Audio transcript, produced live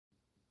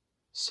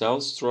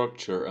Cell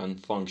Structure and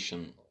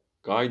Function,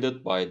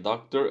 guided by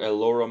Dr.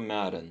 Elora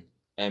Madden,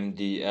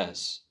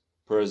 MDS,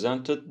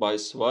 presented by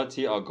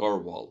Swati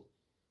Agarwal,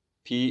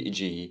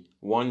 PG,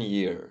 1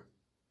 year.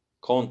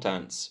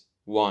 Contents: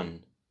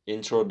 1.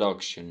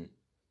 Introduction.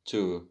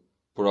 2.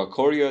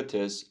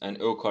 Prokaryotes and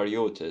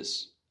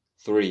Eukaryotes.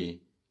 3.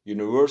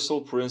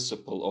 Universal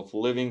Principle of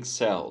Living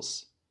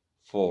Cells.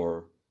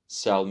 4.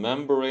 Cell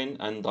Membrane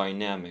and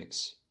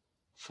Dynamics.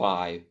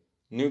 5.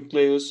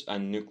 Nucleus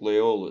and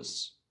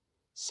Nucleolus.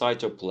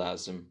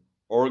 Cytoplasm,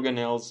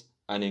 organelles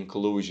and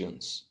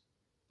inclusions.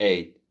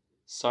 8.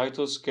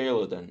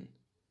 Cytoskeleton.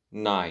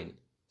 9.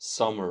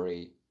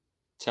 Summary.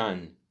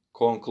 10.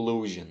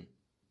 Conclusion.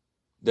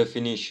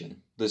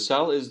 Definition: the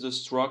cell is the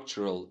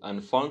structural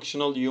and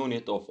functional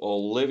unit of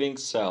all living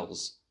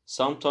cells,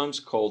 sometimes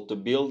called the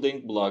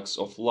building blocks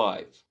of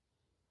life.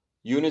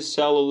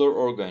 Unicellular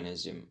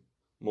organism,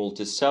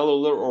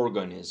 multicellular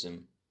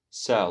organism.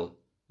 Cell,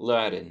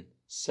 Latin,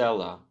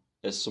 cella,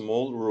 a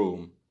small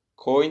room,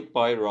 coined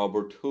by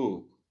Robert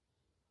Hooke.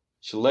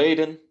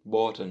 Schleiden,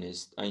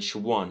 botanist, and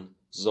Schwann,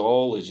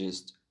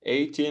 zoologist,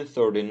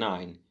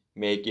 1839,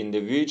 make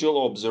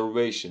individual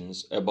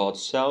observations about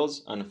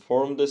cells and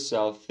form the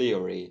cell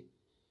theory.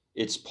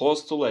 Its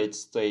postulates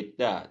state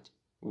that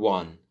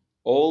 1.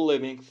 All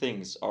living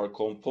things are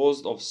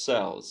composed of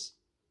cells.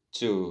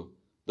 2.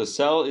 The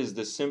cell is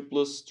the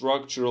simplest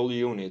structural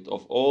unit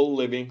of all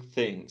living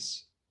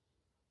things.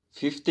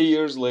 50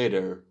 years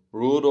later,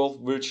 Rudolf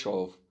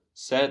Virchow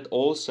said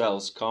all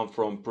cells come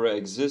from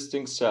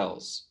pre-existing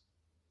cells.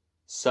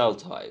 Cell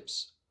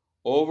types.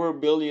 Over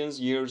billions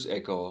years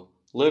ago,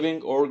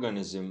 living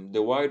organism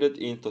divided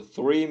into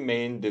 3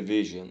 main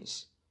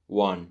divisions.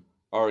 1.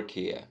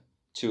 Archaea.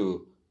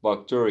 2.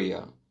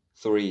 Bacteria.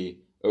 3.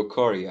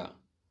 Eukarya.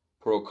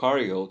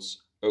 Prokaryotes,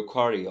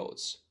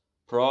 eukaryotes.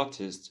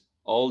 Protists,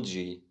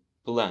 algae,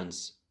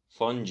 plants,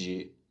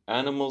 fungi,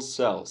 animal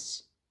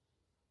cells.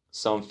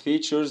 Some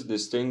features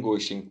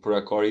distinguishing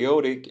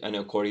prokaryotic and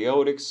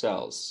eukaryotic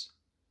cells.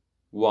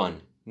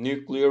 1.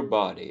 Nuclear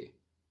body.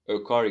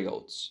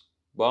 Eukaryotes,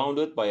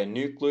 bounded by a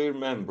nuclear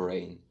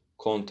membrane,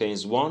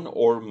 contains 1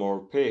 or more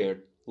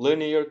paired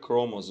linear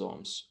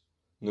chromosomes.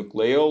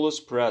 Nucleolus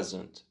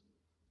present.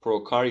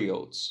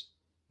 Prokaryotes,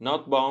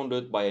 not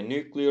bounded by a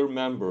nuclear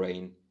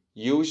membrane,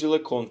 usually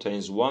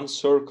contains 1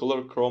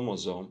 circular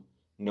chromosome,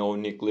 no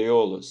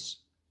nucleolus.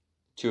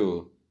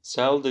 2.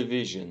 Cell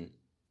division.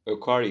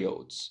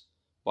 Eukaryotes,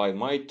 by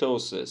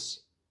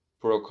mitosis.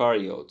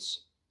 Prokaryotes,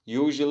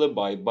 usually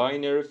by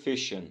binary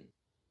fission.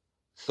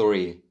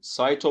 3.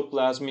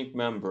 Cytoplasmic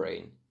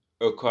membrane.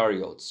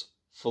 Eukaryotes,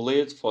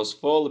 fluid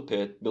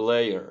phospholipid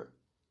bilayer,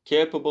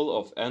 capable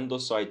of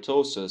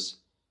endocytosis,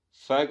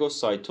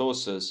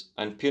 phagocytosis,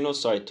 and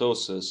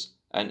pinocytosis,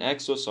 and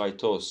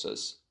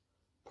exocytosis.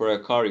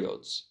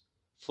 Prokaryotes,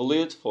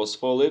 fluid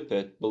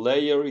phospholipid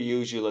bilayer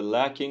usually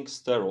lacking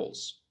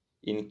sterols,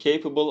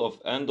 incapable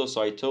of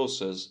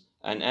endocytosis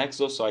and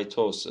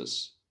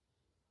exocytosis.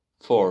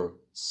 4.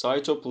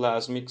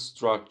 Cytoplasmic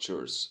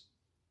structures.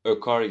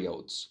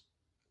 Eukaryotes.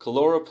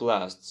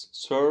 Chloroplasts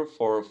serve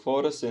for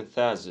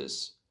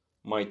photosynthesis.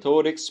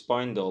 Mitotic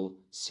spindle,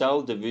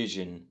 cell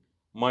division,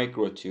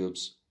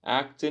 microtubes,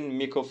 actin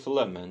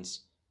mycofilaments,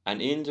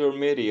 and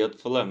intermediate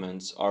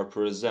filaments are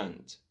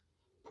present.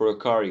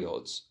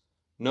 Prokaryotes.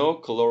 No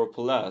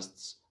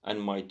chloroplasts and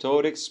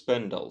mitotic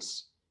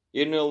spindles.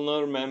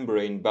 Inulnar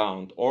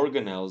membrane-bound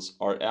organelles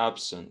are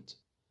absent.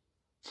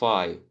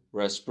 5.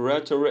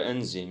 Respiratory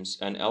enzymes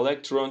and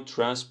electron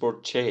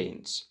transport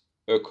chains.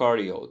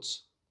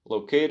 Eukaryotes,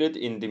 located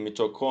in the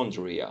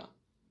mitochondria.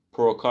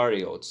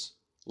 Prokaryotes,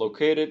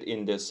 located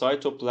in the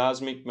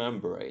cytoplasmic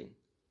membrane.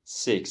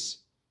 6.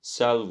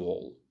 Cell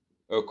wall.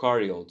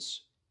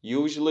 Eukaryotes,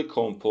 usually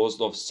composed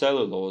of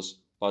cellulose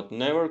but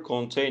never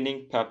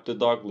containing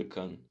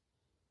peptidoglycan.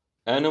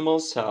 Animal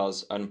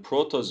cells and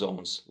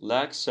protozoans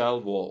lack cell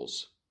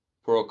walls.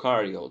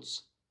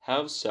 Prokaryotes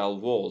have cell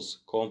walls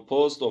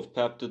composed of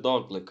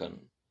peptidoglycan.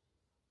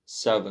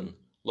 7.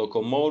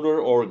 Locomotor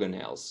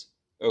organelles.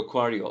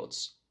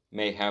 Eukaryotes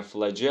may have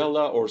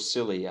flagella or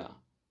cilia.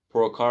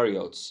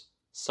 Prokaryotes,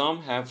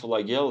 some have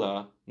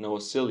flagella, no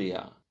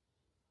cilia.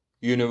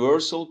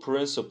 Universal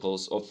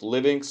principles of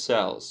living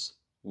cells.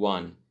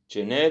 1.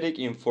 Genetic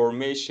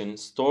information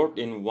stored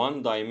in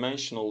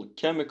one-dimensional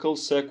chemical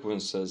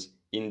sequences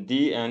in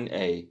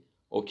DNA,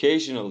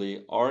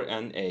 occasionally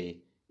RNA,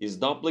 is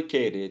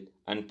duplicated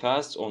and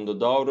passed on to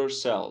daughter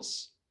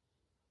cells.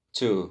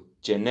 2.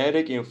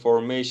 Genetic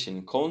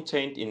information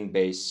contained in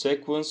base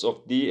sequence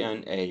of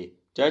DNA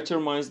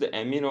determines the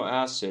amino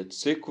acid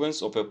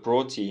sequence of a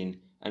protein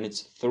and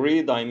its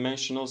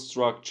 3-dimensional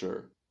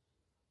structure.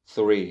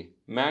 3.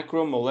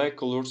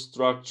 Macromolecular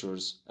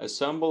structures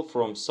assemble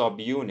from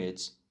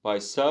subunits by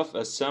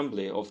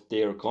self-assembly of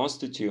their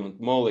constituent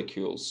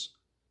molecules.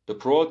 The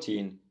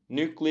protein,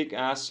 nucleic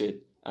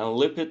acid, and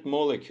lipid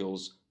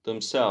molecules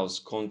themselves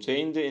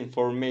contain the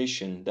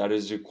information that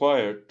is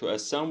required to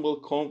assemble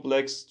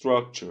complex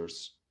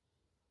structures.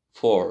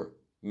 4.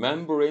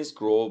 Membranes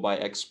grow by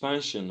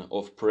expansion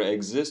of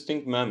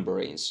pre-existing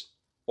membranes.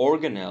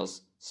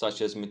 Organelles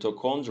such as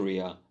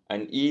mitochondria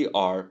and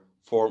ER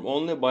form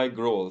only by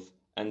growth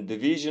and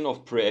division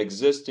of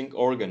pre-existing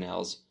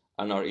organelles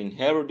and are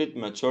inherited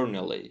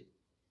maternally.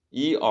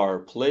 ER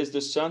plays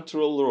the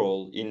central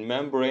role in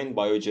membrane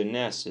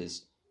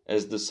biogenesis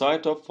as the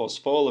site of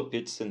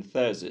phospholipid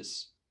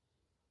synthesis.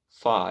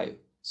 5.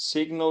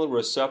 Signal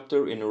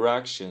receptor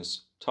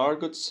interactions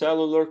target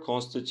cellular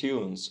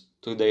constituents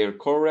to their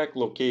correct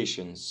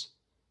locations.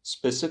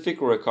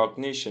 Specific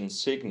recognition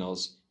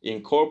signals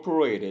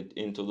incorporated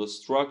into the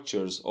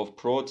structures of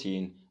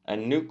protein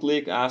and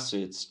nucleic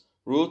acids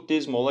route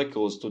these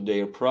molecules to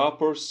their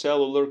proper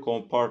cellular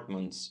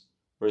compartments.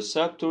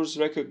 Receptors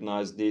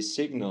recognize these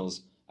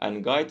signals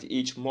and guide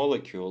each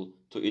molecule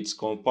to its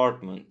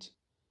compartment.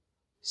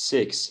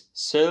 6.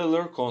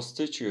 Cellular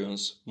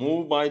constituents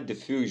move by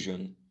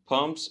diffusion,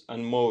 pumps,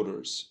 and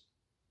motors.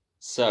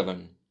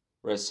 7.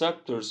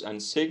 Receptors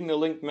and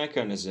signaling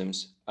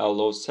mechanisms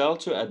allow cell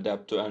to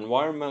adapt to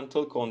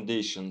environmental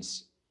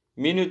conditions.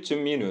 Minute to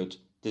minute,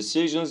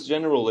 decisions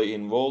generally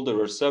involve the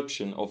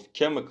reception of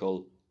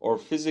chemical or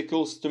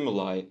physical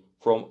stimuli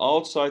from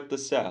outside the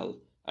cell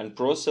and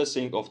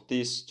processing of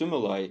these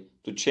stimuli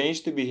to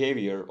change the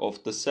behavior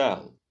of the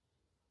cell.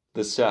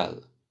 The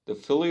cell, the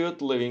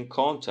fluid living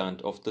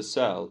content of the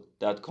cell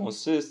that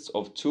consists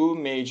of two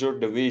major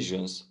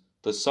divisions,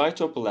 the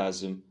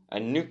cytoplasm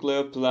and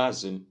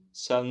nucleoplasm,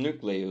 cell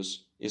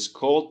nucleus, is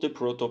called the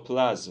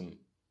protoplasm.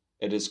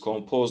 It is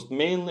composed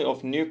mainly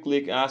of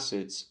nucleic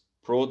acids,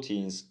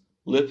 proteins,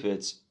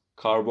 lipids,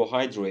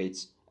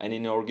 carbohydrates, and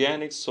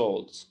inorganic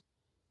salts.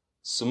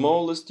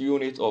 Smallest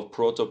unit of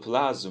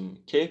protoplasm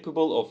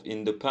capable of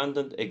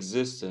independent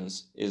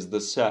existence is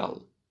the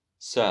cell.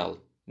 Cell,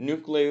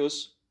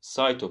 nucleus,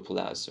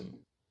 cytoplasm.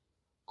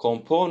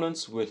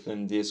 Components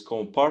within these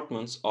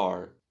compartments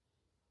are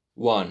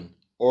 1.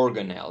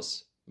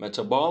 Organelles,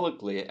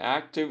 metabolically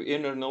active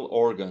internal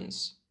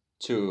organs.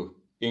 2.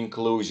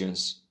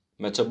 Inclusions,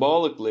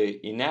 metabolically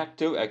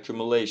inactive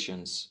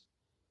accumulations.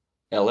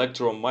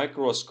 Electron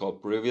microscope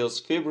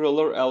reveals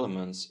fibrillar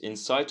elements in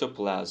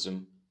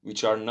cytoplasm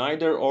which are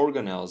neither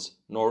organelles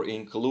nor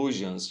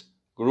inclusions,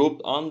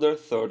 grouped under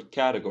third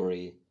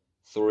category.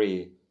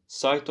 3.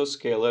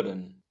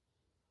 Cytoskeleton.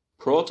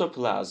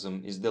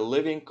 Protoplasm is the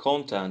living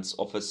contents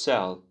of a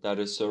cell that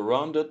is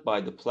surrounded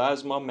by the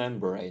plasma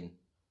membrane.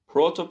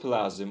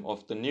 Protoplasm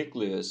of the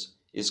nucleus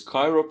is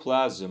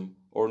chiroplasm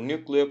or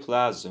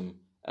nucleoplasm,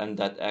 and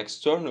that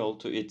external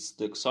to its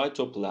the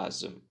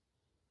cytoplasm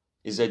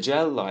is a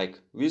gel-like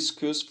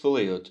viscous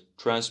fluid,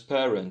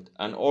 transparent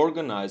and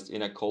organized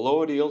in a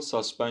colloidal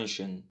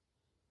suspension.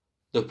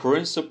 The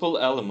principal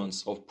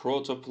elements of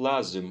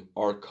protoplasm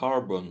are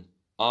carbon,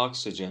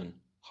 oxygen,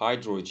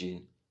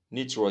 hydrogen,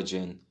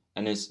 nitrogen,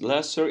 and in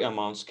lesser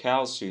amounts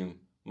calcium,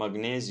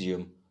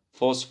 magnesium,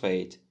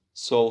 phosphate,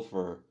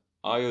 sulfur,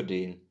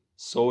 iodine,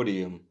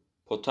 sodium,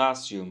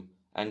 potassium,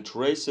 and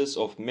traces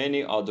of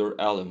many other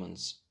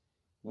elements.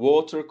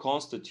 Water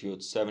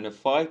constitutes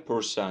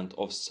 75%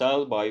 of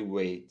cell by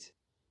weight.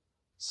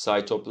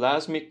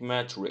 Cytoplasmic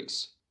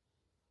matrix.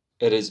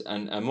 It is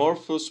an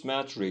amorphous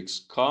matrix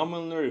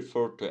commonly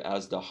referred to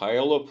as the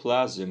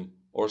hyaloplasm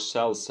or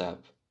cell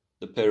sap.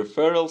 The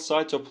peripheral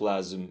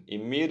cytoplasm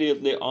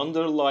immediately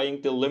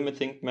underlying the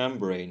limiting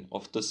membrane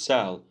of the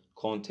cell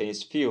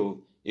contains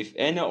few, if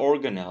any,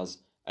 organelles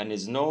and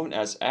is known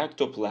as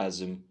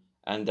ectoplasm,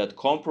 and that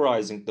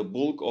comprising the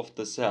bulk of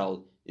the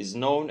cell is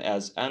known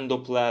as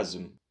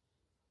endoplasm.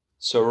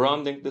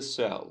 Surrounding the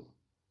cell.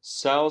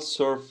 Cell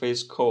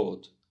surface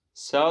coat.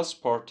 Cells,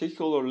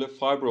 particularly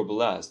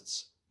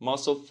fibroblasts,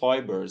 muscle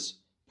fibers,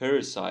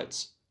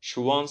 pericytes,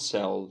 Schwann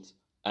cells,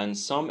 and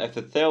some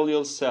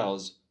epithelial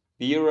cells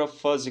bear a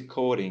fuzzy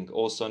coating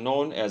also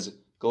known as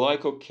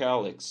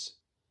glycocalyx.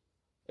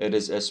 It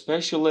is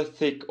especially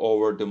thick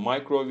over the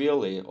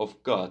microvilli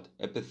of gut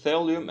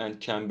epithelium and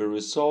can be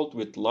resolved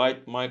with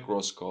light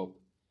microscope.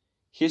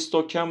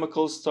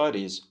 Histochemical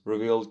studies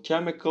revealed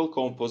chemical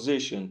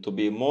composition to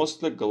be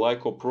mostly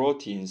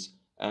glycoproteins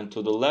and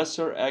to the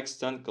lesser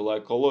extent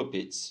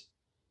glycolipids.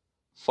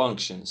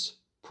 Functions: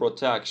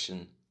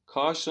 protection,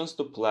 cautions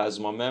the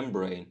plasma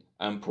membrane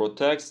and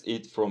protects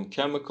it from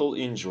chemical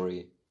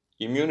injury.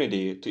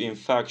 Immunity to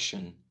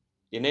infection,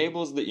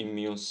 enables the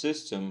immune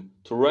system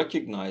to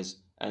recognize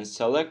and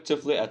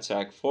selectively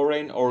attack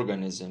foreign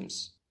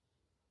organisms.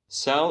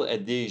 Cell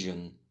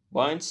adhesion,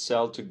 binds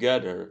cells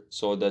together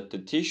so that the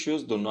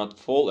tissues do not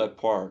fall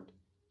apart.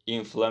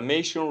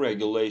 Inflammation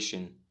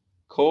regulation,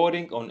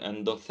 coating on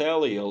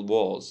endothelial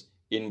walls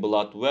in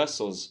blood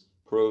vessels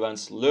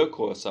prevents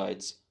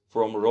leukocytes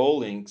from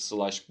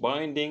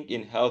rolling/binding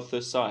in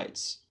healthy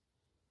sites.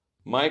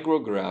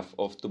 Micrograph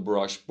of the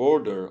brush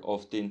border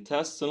of the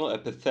intestinal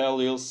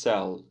epithelial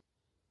cell.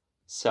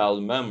 Cell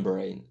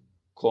membrane,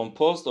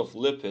 composed of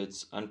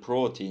lipids and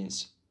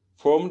proteins,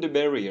 form the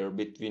barrier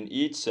between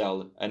each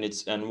cell and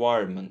its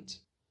environment.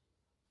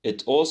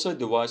 It also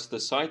divides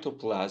the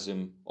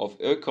cytoplasm of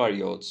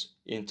eukaryotes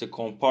into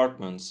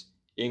compartments,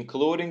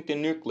 including the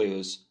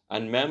nucleus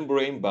and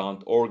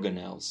membrane-bound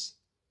organelles.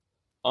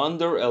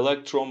 Under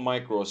electron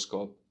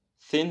microscope,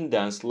 thin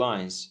dense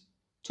lines,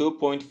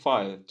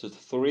 2.5 to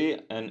 3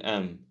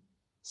 nm,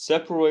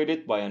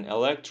 separated by an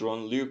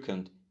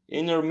electron-leucant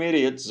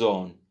intermediate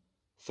zone,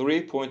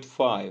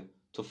 3.5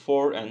 to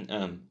 4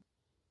 nm.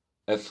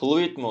 A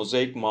fluid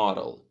mosaic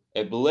model,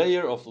 a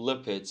bilayer of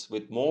lipids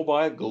with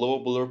mobile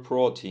globular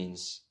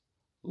proteins.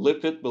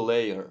 Lipid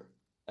bilayer.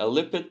 A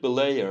lipid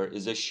bilayer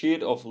is a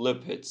sheet of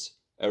lipids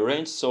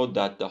arranged so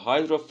that the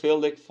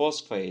hydrophilic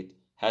phosphate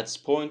heads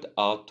point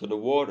out to the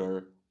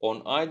water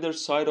on either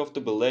side of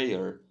the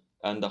bilayer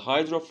and the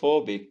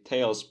hydrophobic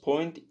tails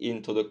point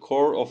into the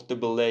core of the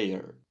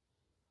bilayer.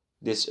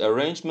 This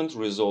arrangement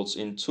results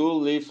in two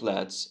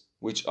leaflets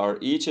which are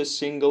each a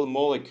single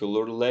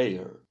molecular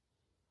layer.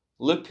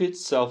 Lipids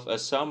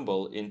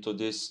self-assemble into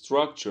this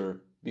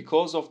structure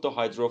because of the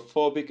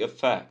hydrophobic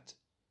effect,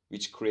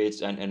 which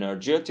creates an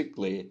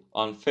energetically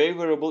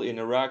unfavorable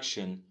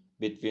interaction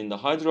between the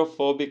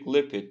hydrophobic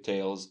lipid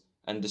tails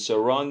and the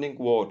surrounding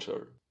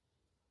water.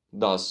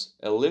 Thus,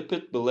 a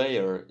lipid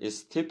bilayer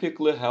is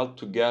typically held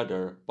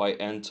together by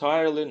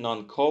entirely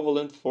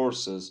non-covalent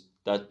forces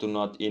that do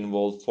not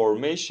involve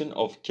formation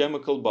of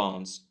chemical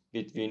bonds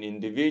between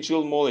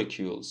individual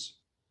molecules.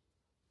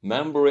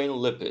 Membrane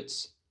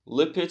lipids.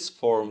 Lipids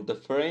form the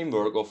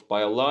framework of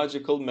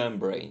biological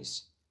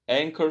membranes,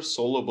 anchor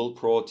soluble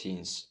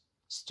proteins,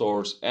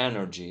 stores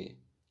energy,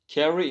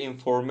 carry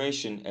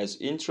information as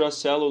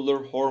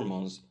intracellular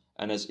hormones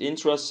and as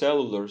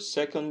intracellular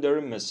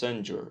secondary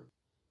messenger.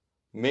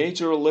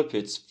 Major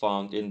lipids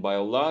found in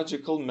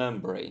biological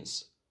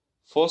membranes: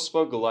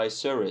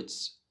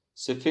 phosphoglycerides,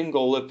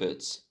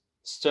 sphingolipids,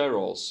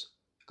 sterols,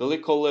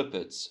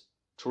 glycolipids,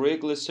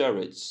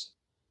 triglycerides.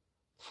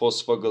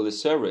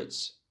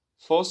 Phosphoglycerides.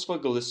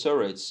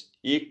 Phosphoglycerides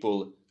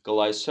equal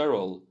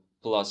glycerol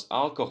plus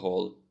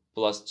alcohol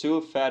plus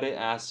 2 fatty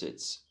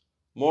acids.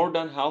 More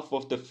than half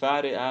of the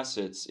fatty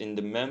acids in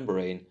the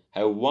membrane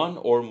have one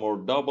or more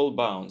double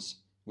bonds,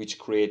 which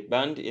create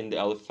band in the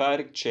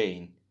aliphatic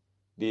chain.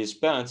 These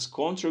bands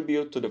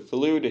contribute to the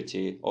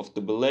fluidity of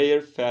the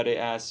bilayer fatty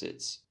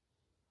acids.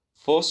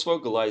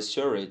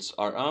 Phosphoglycerides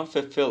are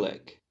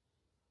amphiphilic.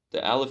 The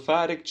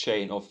aliphatic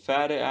chain of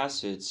fatty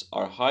acids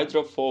are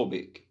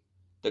hydrophobic.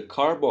 The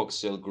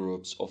carboxyl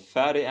groups of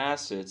fatty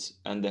acids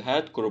and the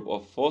head group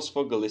of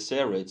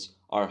phosphoglycerides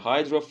are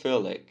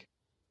hydrophilic.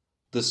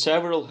 The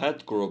several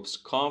head groups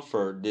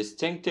confer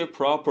distinctive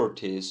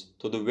properties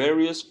to the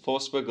various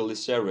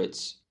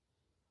phosphoglycerides.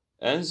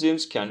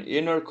 Enzymes can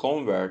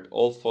inter-convert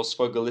all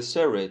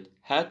phosphoglyceride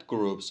head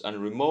groups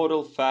and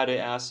remodel fatty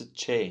acid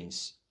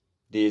chains.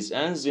 These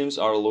enzymes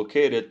are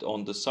located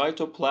on the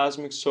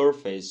cytoplasmic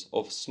surface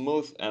of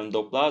smooth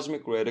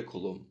endoplasmic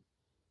reticulum.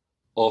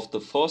 Of the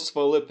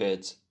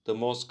phospholipids, the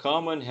most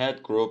common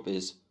head group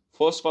is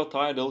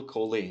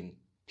phosphatidylcholine,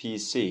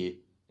 PC,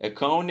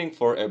 accounting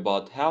for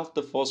about half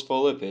the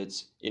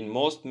phospholipids in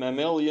most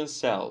mammalian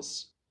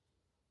cells.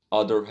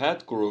 Other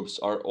head groups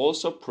are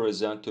also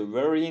present to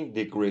varying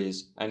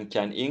degrees and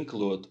can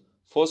include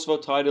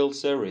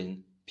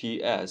phosphatidylserine,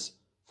 PS,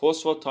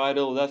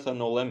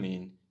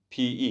 phosphatidylethanolamine,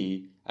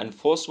 PE, and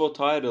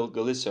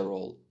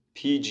phosphatidylglycerol,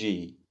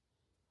 PG.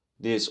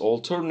 These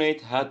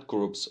alternate head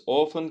groups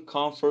often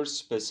confer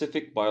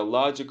specific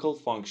biological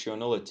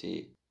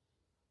functionality.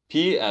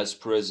 PS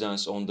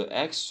presence on the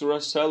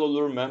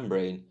extracellular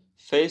membrane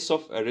face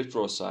of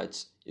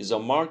erythrocytes is a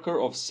marker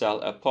of cell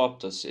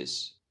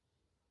apoptosis,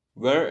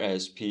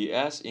 whereas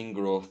PS in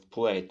growth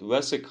plate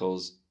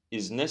vesicles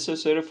is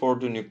necessary for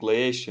the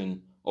nucleation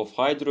of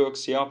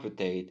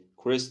hydroxyapatite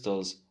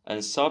crystals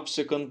and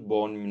subsequent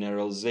bone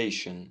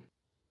mineralization.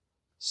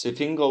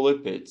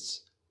 Sphingolipids.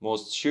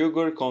 Most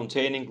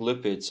sugar-containing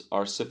lipids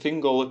are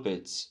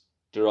sphingolipids,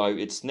 derive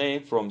its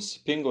name from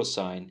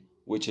sphingosine,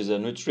 which is a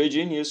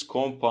nitrogenous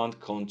compound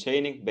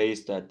containing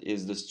base that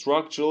is the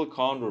structural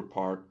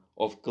counterpart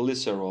of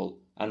glycerol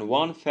and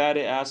one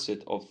fatty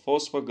acid of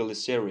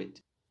phosphoglyceride.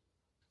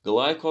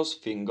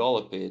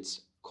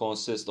 Glycosphingolipids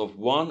consist of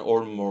one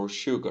or more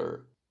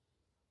sugar.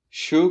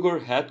 Sugar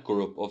head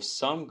group of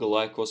some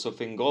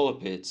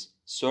glycosphingolipids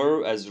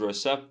serve as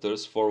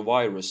receptors for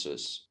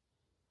viruses.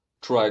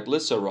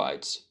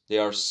 Triglycerides. They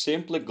are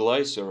simply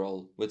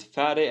glycerol with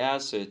fatty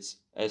acids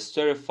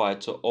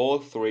esterified to all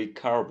three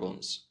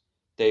carbons.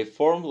 They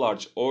form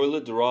large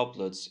oily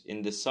droplets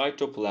in the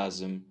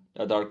cytoplasm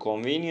that are a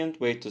convenient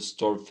way to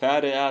store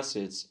fatty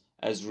acids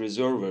as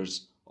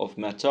reservoirs of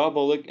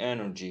metabolic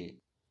energy.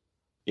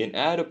 In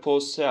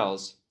adipose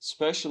cells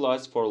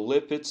specialized for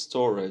lipid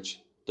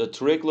storage, the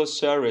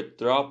triglyceride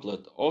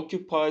droplet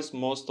occupies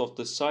most of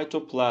the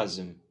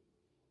cytoplasm.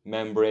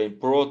 Membrane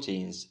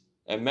proteins.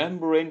 A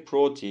membrane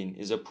protein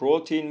is a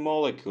protein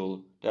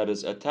molecule that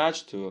is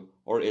attached to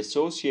or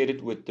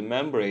associated with the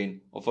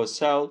membrane of a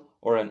cell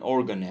or an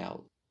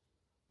organelle.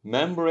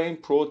 Membrane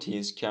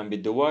proteins can be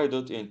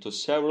divided into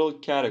several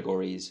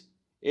categories: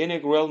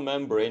 integral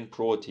membrane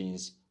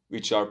proteins,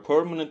 which are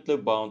permanently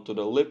bound to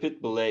the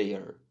lipid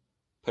bilayer;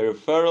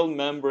 peripheral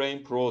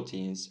membrane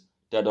proteins,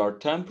 that are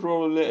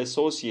temporarily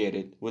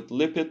associated with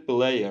lipid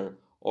bilayer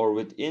or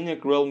with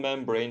integral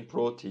membrane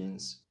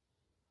proteins;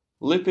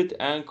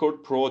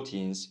 Lipid-anchored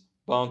proteins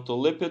bound to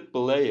lipid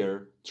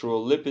bilayer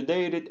through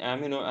lipidated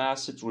amino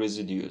acid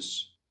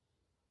residues.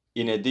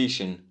 In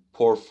addition,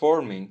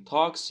 pore-forming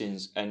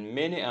toxins and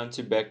many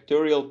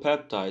antibacterial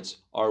peptides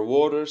are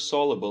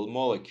water-soluble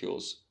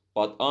molecules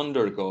but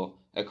undergo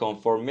a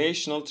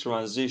conformational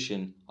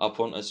transition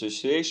upon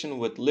association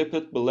with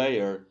lipid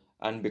bilayer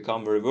and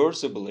become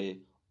reversibly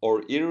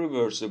or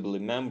irreversibly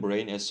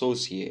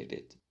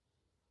membrane-associated.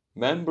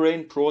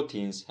 Membrane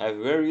proteins have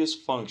various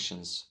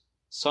functions.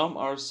 Some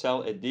are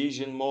cell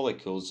adhesion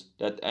molecules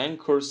that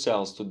anchor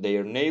cells to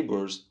their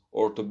neighbors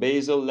or to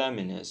basal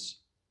lamines.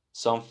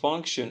 Some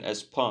function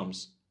as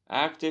pumps,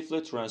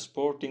 actively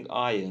transporting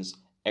ions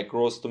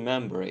across the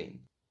membrane.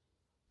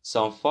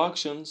 Some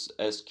functions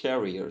as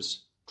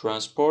carriers,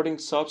 transporting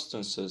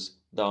substances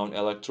down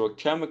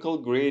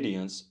electrochemical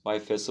gradients by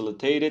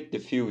facilitated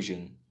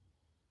diffusion.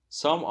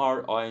 Some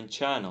are ion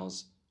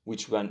channels,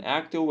 which when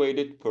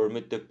activated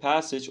permit the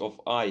passage of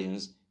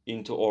ions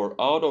into or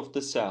out of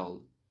the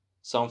cell.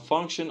 Some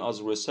function as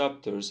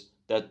receptors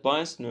that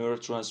binds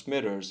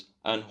neurotransmitters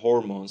and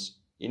hormones,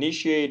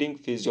 initiating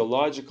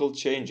physiological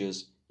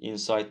changes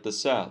inside the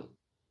cell.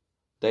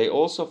 They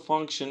also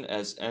function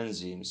as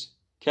enzymes,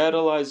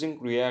 catalyzing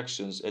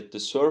reactions at the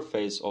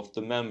surface of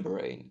the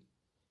membrane.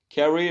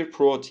 Carrier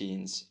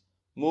proteins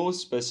move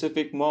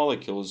specific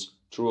molecules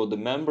through the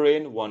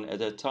membrane one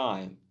at a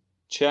time.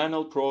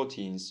 Channel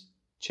proteins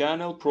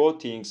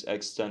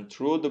extend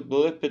through the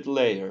lipid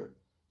layer.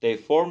 They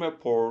form a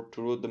pore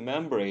through the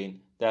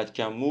membrane that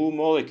can move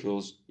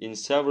molecules in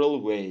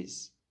several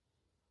ways.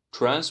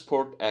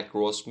 Transport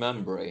across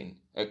membrane,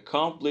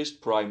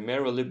 accomplished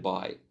primarily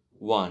by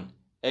 1.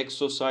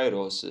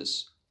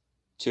 Exocytosis,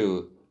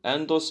 2.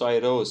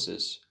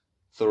 Endocytosis,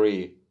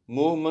 3.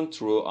 Movement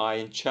through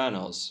ion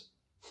channels,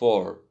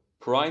 4.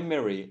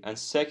 Primary and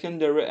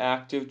secondary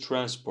active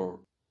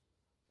transport.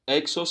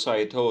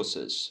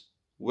 Exocytosis.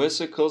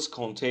 Vesicles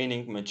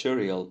containing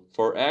material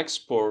for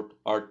export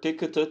are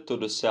ticketed to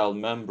the cell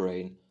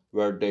membrane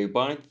where they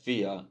bind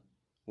via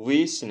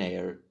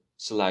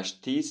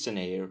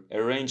V-snare/T-snare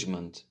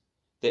arrangement.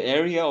 The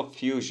area of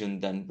fusion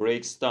then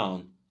breaks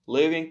down,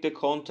 leaving the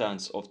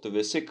contents of the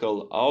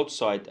vesicle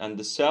outside and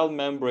the cell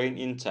membrane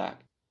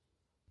intact.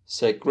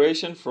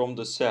 Secretion from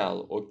the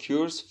cell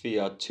occurs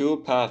via two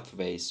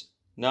pathways,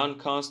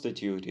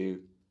 non-constitutive,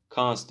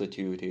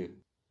 constitutive.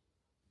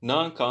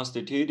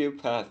 Non-constitutive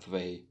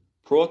pathway.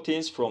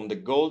 Proteins from the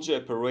Golgi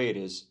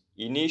apparatus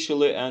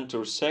initially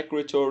enter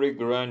secretory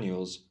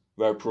granules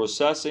where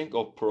processing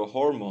of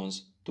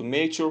prohormones to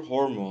mature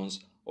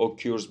hormones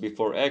occurs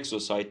before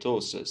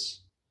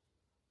exocytosis.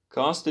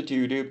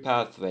 Constitutive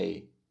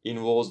pathway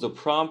involves the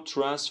prompt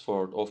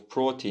transfer of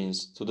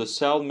proteins to the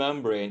cell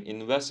membrane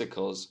in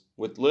vesicles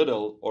with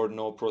little or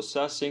no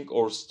processing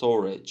or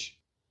storage.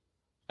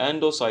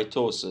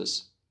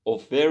 Endocytosis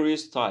of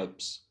various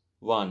types.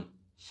 1.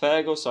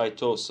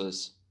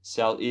 Phagocytosis,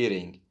 cell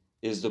eating,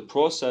 is the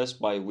process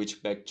by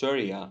which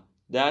bacteria,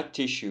 dead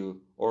tissue,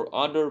 or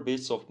other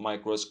bits of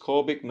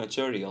microscopic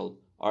material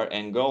are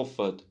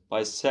engulfed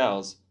by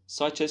cells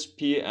such as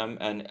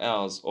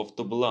PMNLs of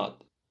the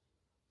blood.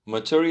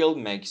 Material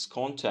makes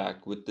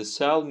contact with the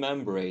cell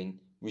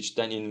membrane, which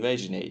then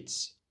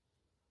invaginates.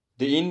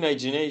 The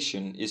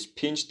invagination is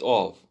pinched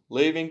off,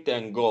 leaving the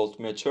engulfed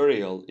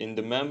material in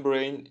the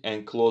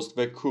membrane-enclosed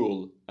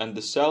vacuole and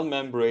the cell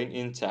membrane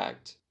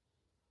intact.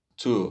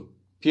 2.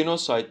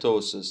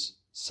 Pinocytosis,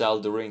 cell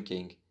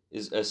drinking,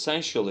 is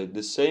essentially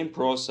the same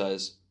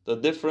process, the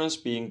difference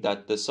being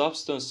that the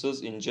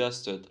substances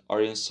ingested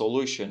are in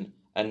solution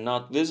and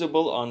not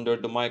visible under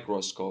the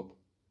microscope.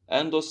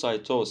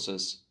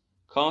 Endocytosis,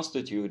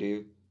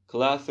 constitutive,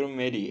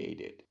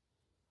 clathrin-mediated.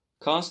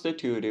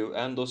 Constitutive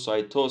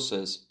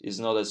endocytosis is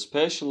not a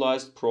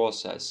specialized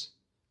process.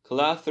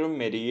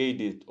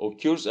 Clathrin-mediated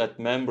occurs at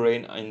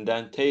membrane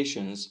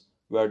indentations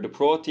where the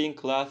protein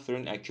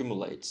clathrin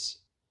accumulates.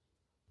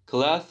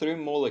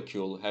 Clathrin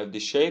molecules have the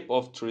shape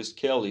of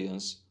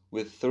triskelions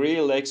with 3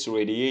 legs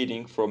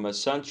radiating from a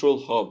central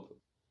hub.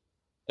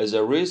 As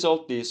a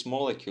result, these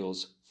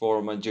molecules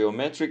form a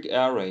geometric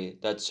array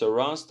that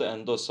surrounds the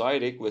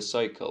endocytic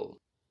vesicle.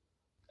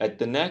 At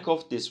the neck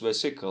of this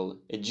vesicle,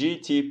 a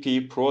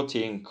GTP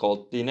protein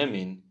called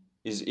dynamin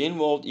is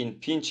involved in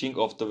pinching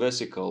of the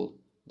vesicle,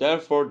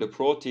 therefore the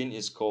protein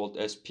is called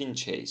as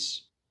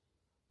pinchase.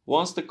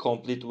 Once the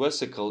complete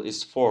vesicle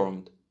is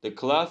formed, the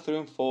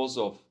clathrin falls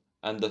off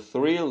and the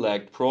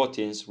 3-legged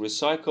proteins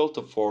recycle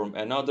to form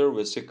another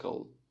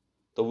vesicle.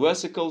 The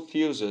vesicle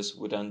fuses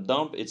with and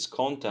dumps its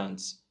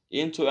contents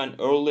into an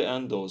early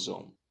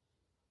endosome.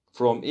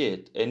 From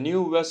it, a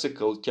new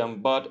vesicle can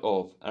bud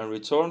off and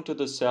return to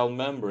the cell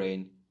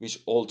membrane,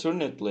 which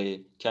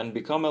alternately can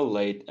become a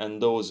late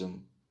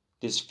endosome.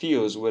 This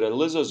fuse with a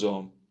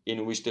lysosome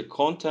in which the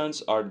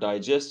contents are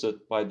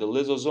digested by the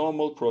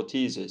lysosomal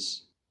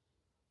proteases.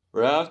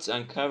 Rafts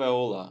and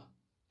caveola,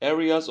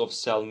 areas of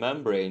cell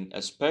membrane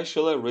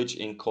especially rich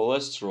in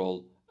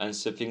cholesterol and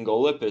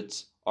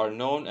sphingolipids, are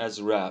known as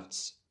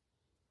rafts.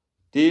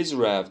 These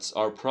rafts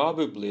are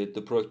probably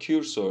the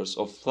precursors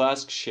of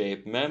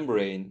flask-shaped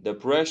membrane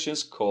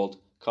depressions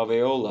called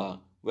caveola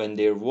when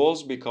their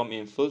walls become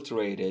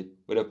infiltrated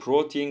with a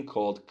protein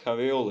called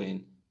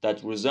caveolin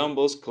that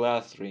resembles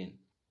clathrin.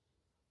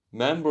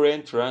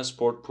 Membrane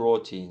transport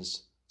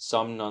proteins.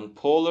 Some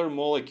nonpolar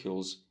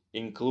molecules,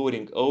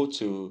 including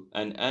O2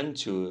 and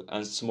N2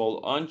 and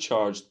small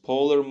uncharged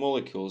polar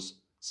molecules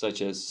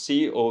such as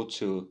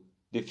CO2,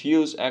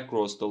 diffuse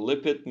across the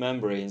lipid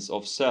membranes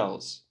of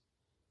cells.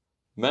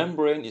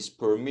 Membrane is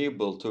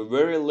permeable to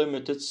very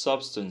limited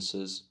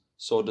substances,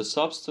 so the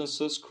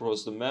substances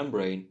cross the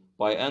membrane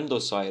by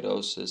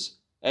endocytosis,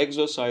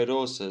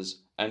 exocytosis,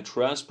 and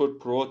transport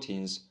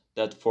proteins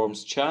that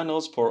forms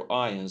channels for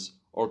ions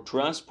or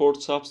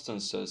transport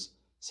substances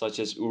such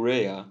as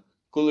urea,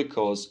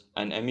 glucose,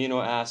 and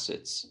amino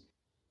acids.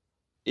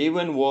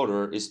 Even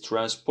water is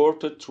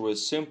transported through a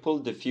simple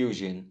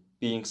diffusion,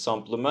 being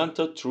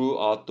supplemented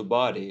throughout the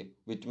body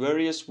with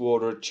various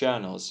water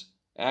channels,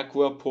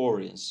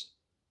 aquaporins.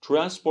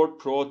 Transport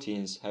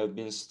proteins have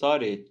been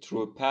studied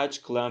through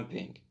patch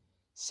clamping,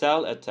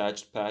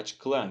 cell-attached patch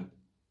clamp,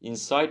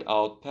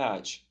 inside-out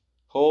patch,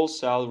 whole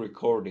cell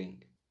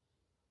recording.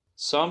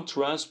 Some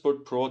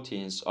transport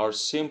proteins are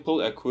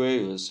simple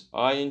aqueous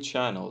ion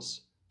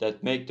channels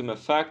that make them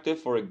effective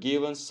for a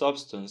given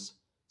substance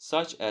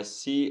such as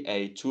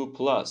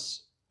Ca2+.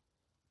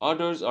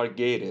 Others are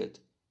gated.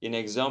 In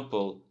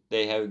example,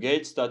 they have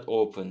gates that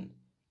open,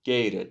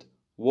 gated,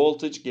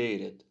 voltage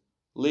gated,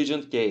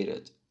 ligand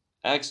gated,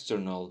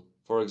 external,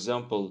 for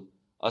example,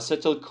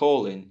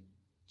 acetylcholine,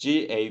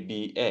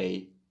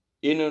 GABA,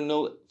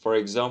 internal, for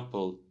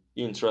example,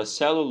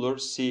 intracellular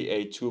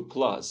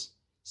Ca2+,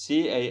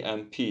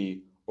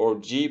 CAMP, or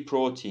G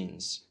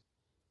proteins.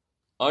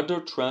 Other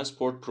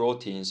transport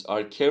proteins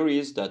are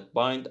carriers that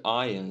bind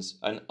ions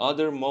and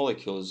other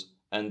molecules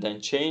and then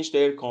change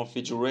their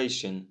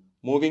configuration,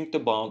 moving the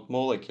bound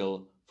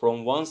molecule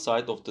from one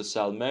side of the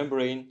cell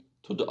membrane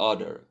to the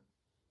other.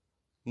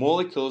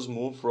 Molecules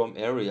move from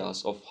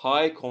areas of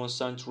high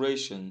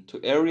concentration to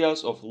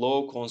areas of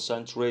low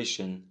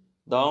concentration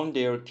down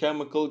their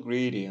chemical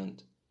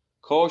gradient.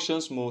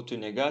 Cautions move to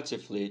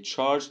negatively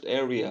charged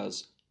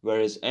areas,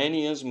 whereas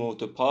anions move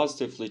to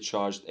positively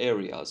charged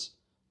areas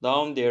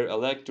down their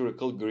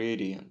electrical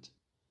gradient.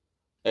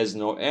 As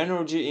no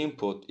energy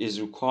input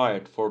is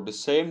required for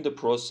the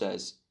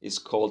process is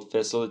called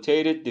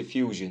facilitated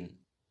diffusion.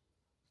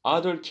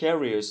 Other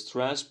carriers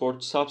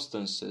transport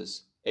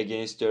substances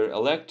against their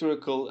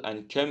electrical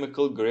and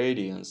chemical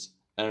gradients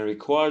and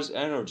requires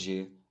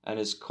energy and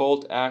is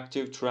called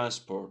active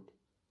transport.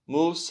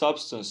 Moves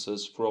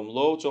substances from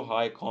low to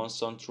high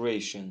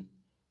concentration,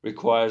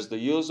 requires the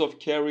use of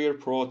carrier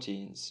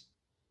proteins.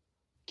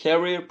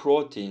 Carrier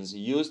proteins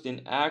used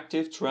in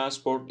active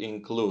transport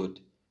include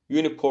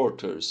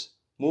uniporters,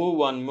 move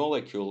one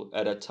molecule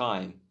at a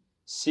time,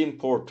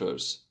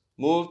 symporters,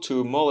 move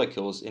two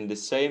molecules in the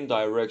same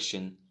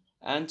direction,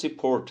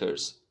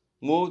 antiporters,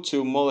 move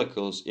two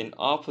molecules in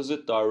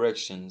opposite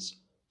directions,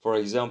 for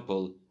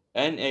example,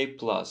 Na+,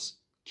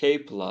 K+,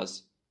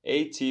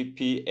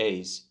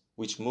 ATPase,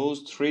 which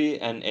moves 3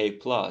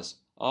 Na+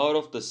 out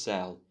of the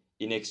cell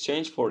in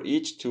exchange for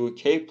each 2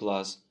 K+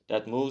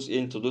 that moves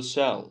into the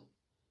cell.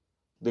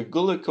 The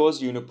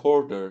glucose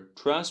uniporter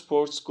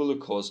transports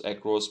glucose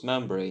across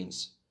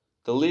membranes.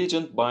 The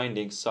ligand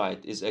binding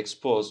site is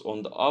exposed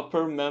on the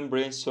upper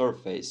membrane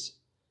surface.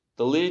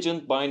 The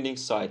ligand binding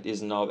site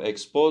is now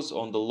exposed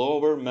on the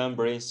lower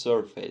membrane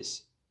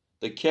surface.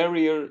 The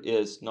carrier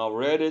is now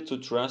ready to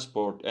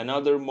transport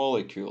another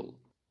molecule.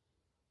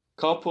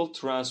 Coupled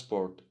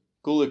transport,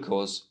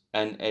 glucose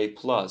Na+,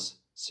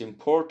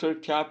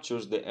 symporter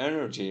captures the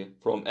energy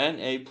from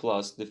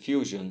Na+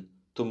 diffusion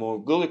to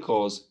move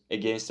glucose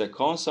against a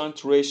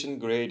concentration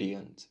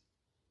gradient.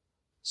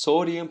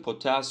 Sodium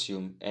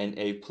potassium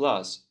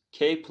Na+,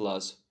 K+,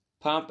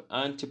 pump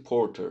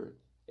antiporter.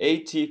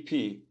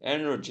 ATP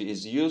energy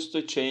is used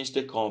to change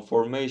the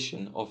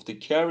conformation of the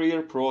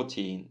carrier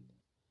protein.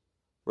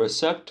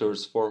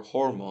 Receptors for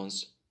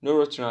hormones,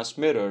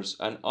 neurotransmitters,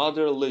 and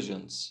other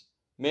ligands.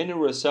 Many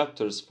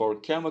receptors for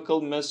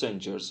chemical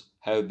messengers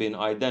have been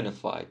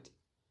identified.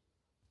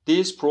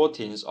 These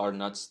proteins are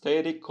not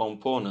static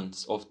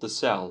components of the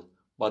cell,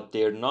 but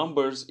their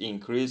numbers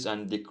increase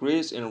and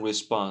decrease in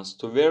response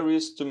to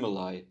various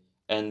stimuli,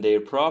 and their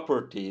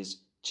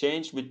properties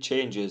change with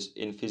changes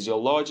in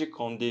physiologic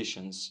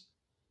conditions.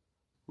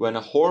 When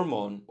a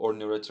hormone or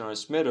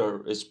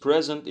neurotransmitter is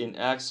present in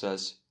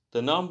excess,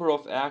 the number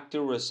of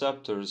active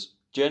receptors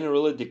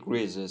generally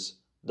decreases,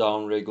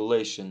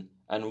 downregulation,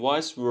 and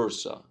vice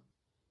versa.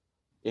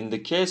 In the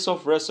case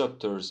of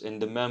receptors in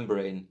the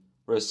membrane,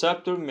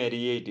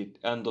 receptor-mediated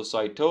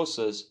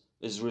endocytosis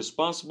is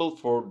responsible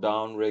for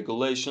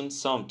downregulation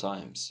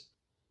sometimes.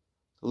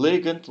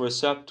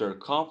 Ligand-receptor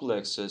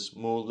complexes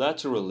move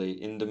laterally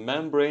in the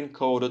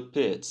membrane-coated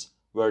pits,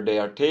 where they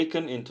are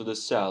taken into the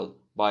cell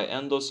by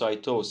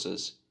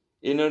endocytosis,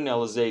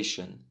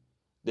 internalization.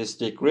 This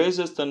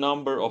decreases the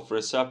number of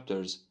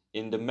receptors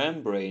in the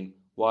membrane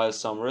while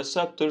some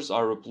receptors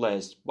are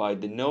replaced by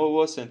de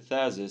novo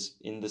synthesis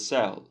in the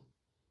cell.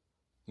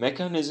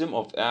 Mechanism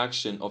of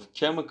action of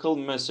chemical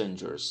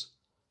messengers.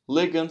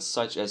 Ligands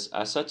such as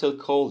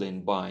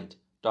acetylcholine bind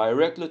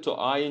directly to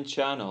ion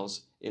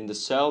channels in the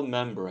cell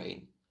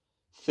membrane.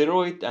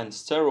 Thyroid and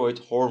steroid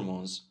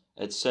hormones,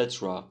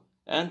 etc.,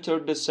 enter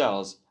the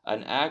cells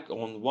and act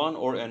on one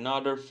or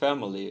another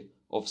family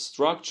of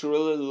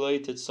structurally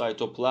related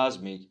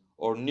cytoplasmic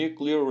or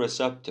nuclear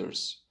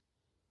receptors.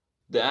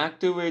 The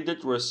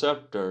activated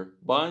receptor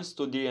binds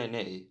to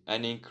DNA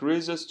and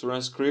increases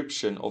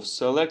transcription of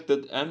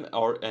selected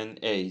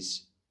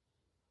mRNAs.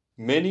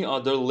 Many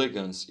other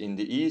ligands in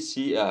the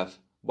ECF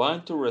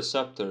bind to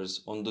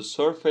receptors on the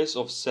surface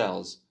of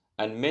cells,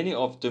 and many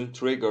of them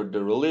trigger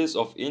the release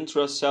of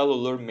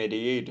intracellular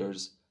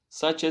mediators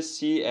such as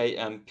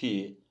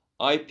CAMP,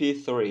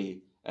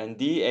 IP3, and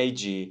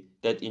DAG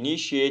that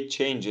initiate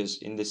changes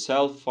in the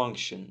cell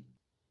function.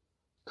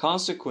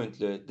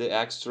 Consequently, the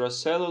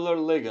extracellular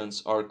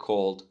ligands are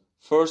called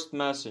first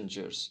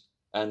messengers,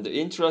 and the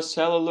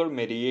intracellular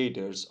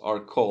mediators are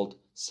called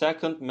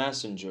second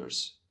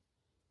messengers.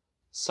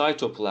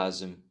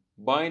 Cytoplasm,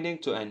 binding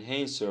to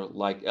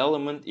enhancer-like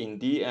element in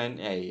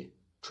DNA,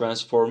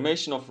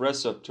 transformation of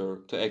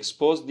receptor to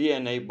expose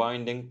DNA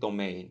binding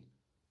domain,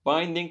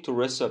 binding to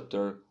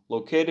receptor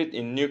located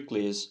in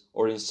nucleus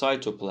or in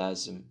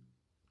cytoplasm,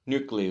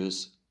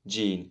 nucleus,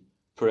 gene,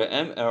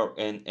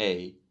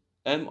 pre-mRNA,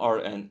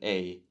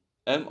 mRNA,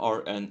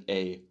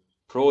 mRNA,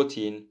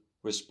 protein,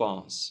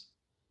 response.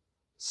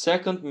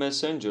 Second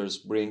messengers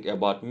bring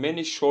about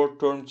many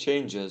short-term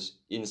changes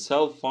in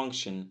cell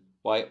function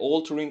by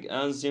altering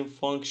enzyme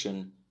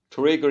function,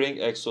 triggering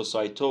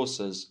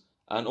exocytosis,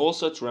 and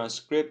also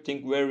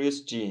transcripting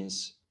various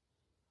genes.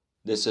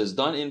 This is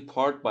done in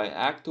part by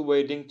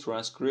activating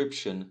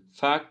transcription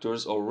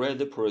factors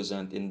already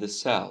present in the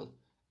cell,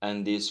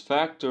 and these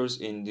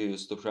factors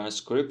induce the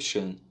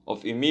transcription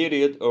of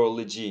immediate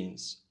early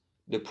genes.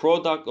 The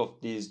product of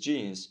these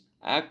genes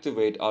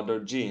activate other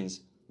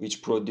genes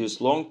which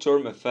produce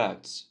long-term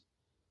effects.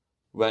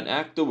 When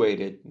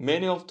activated,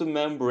 many of the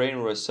membrane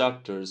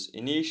receptors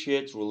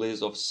initiate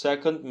release of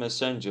second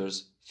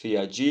messengers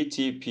via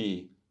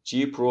GTP,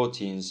 G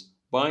proteins,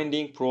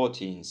 binding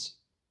proteins.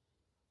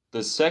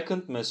 The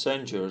second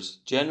messengers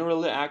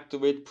generally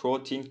activate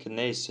protein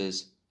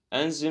kinases,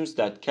 enzymes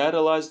that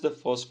catalyze the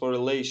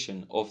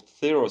phosphorylation of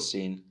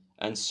tyrosine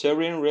and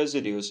serine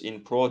residues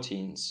in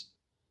proteins.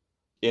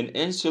 In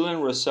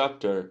insulin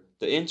receptor,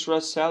 the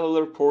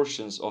intracellular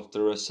portions of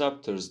the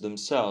receptors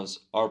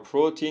themselves are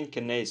protein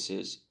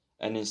kinases,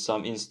 and in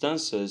some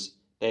instances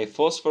they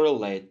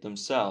phosphorylate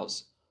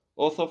themselves,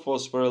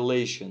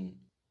 autophosphorylation.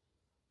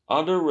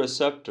 Other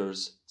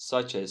receptors,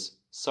 such as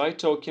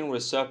cytokine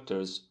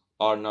receptors,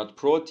 are not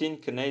protein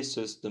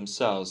kinases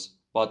themselves,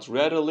 but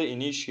readily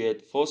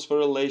initiate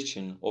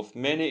phosphorylation of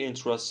many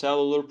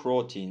intracellular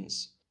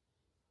proteins.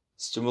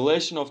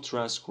 Stimulation of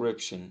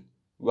transcription.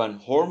 When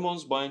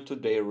hormones bind to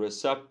their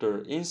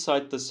receptor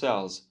inside the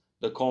cells,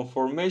 the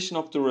conformation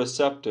of the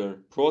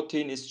receptor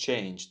protein is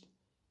changed.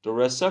 The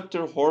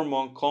receptor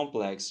hormone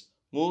complex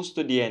moves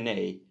to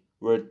DNA,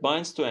 where it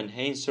binds to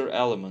enhancer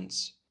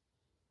elements.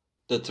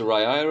 The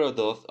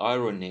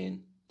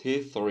triiodothyronine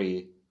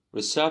T3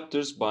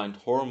 receptors bind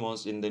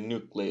hormones in the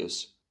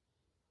nucleus.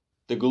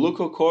 The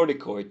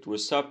glucocorticoid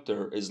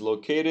receptor is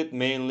located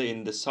mainly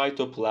in the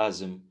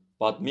cytoplasm,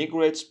 but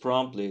migrates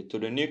promptly to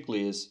the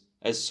nucleus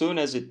as soon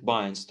as it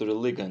binds to the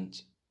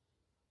ligand.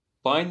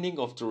 Binding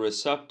of the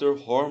receptor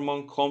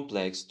hormone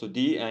complex to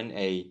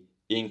DNA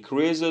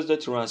increases the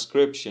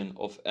transcription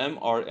of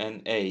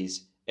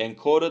mRNAs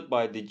encoded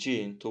by the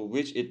gene to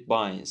which it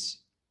binds.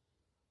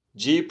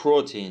 G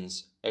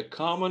proteins, a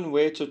common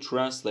way to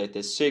translate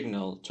a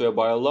signal to a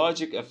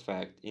biologic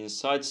effect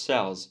inside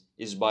cells,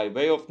 is by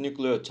way of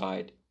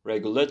nucleotide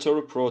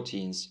regulatory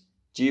proteins,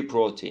 G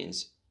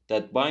proteins,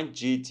 that bind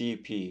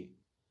GTP.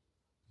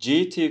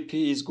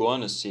 GTP is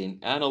guanosine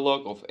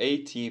analog of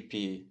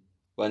ATP.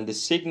 When the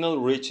signal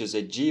reaches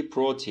a G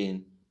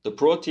protein, the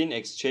protein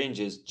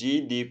exchanges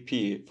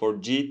GDP for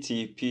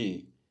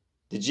GTP.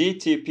 The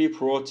GTP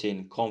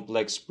protein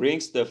complex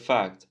brings the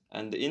effect,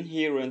 and the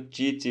inherent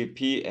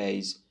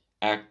GTPase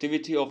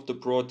activity of the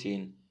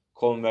protein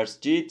converts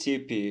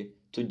GTP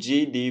to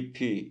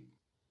GDP.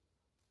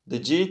 The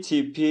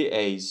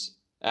GTPase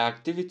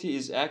activity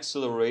is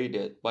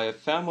accelerated by a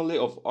family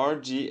of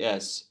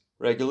RGS,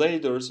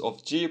 regulators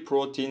of G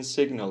protein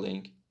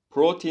signaling,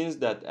 proteins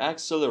that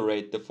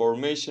accelerate the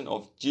formation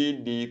of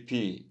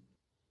GDP.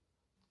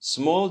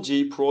 Small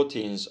G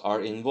proteins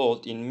are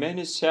involved in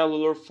many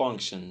cellular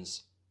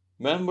functions.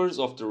 Members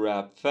of the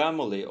RAP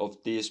family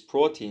of these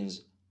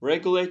proteins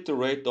regulate the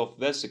rate of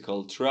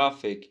vesicle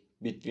traffic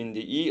between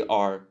the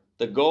ER,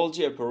 the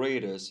Golgi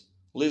apparatus,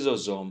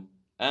 lysosome,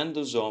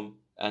 endosome,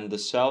 and the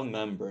cell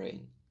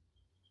membrane.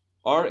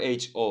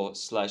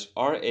 RHO/RAC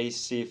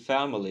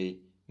family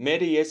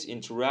mediates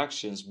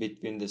interactions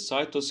between the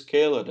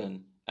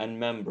cytoskeleton and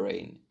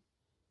membrane.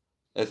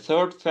 A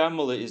third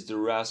family is the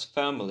RAS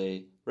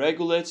family,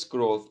 regulates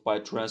growth by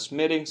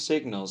transmitting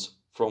signals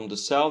from the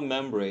cell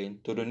membrane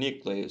to the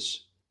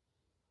nucleus.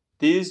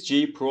 These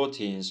G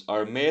proteins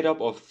are made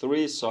up of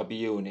three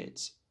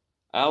subunits: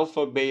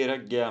 alpha, beta,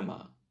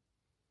 gamma.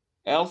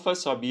 Alpha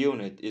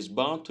subunit is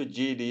bound to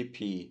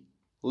GDP.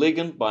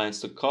 Ligand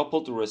binds the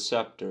coupled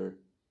receptor.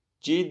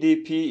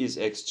 GDP is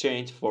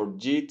exchanged for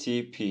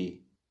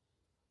GTP.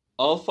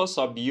 Alpha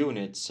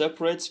subunit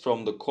separates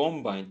from the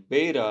combined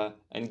beta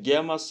and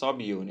gamma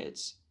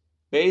subunits.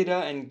 Beta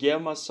and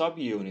gamma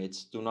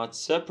subunits do not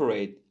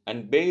separate,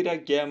 and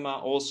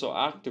beta-gamma also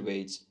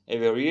activates a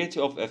variety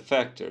of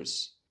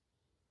effectors.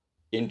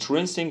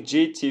 Intrinsic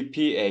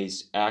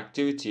GTPase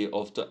activity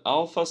of the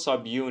alpha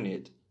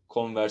subunit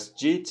converts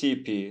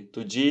GTP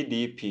to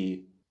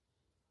GDP.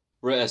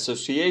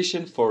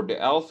 Reassociation for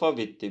the alpha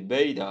with the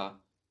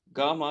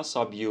beta-gamma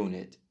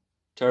subunit.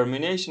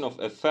 Termination of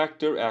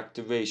effector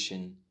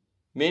activation.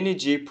 Many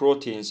G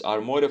proteins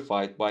are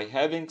modified by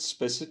having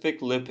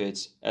specific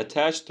lipids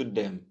attached to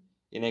them.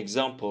 In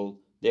example,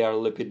 they are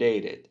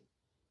lipidated.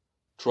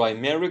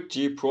 Trimeric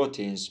G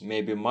proteins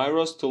may be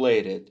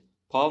myrostylated,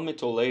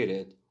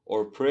 palmitoylated,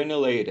 or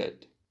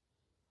prenulated.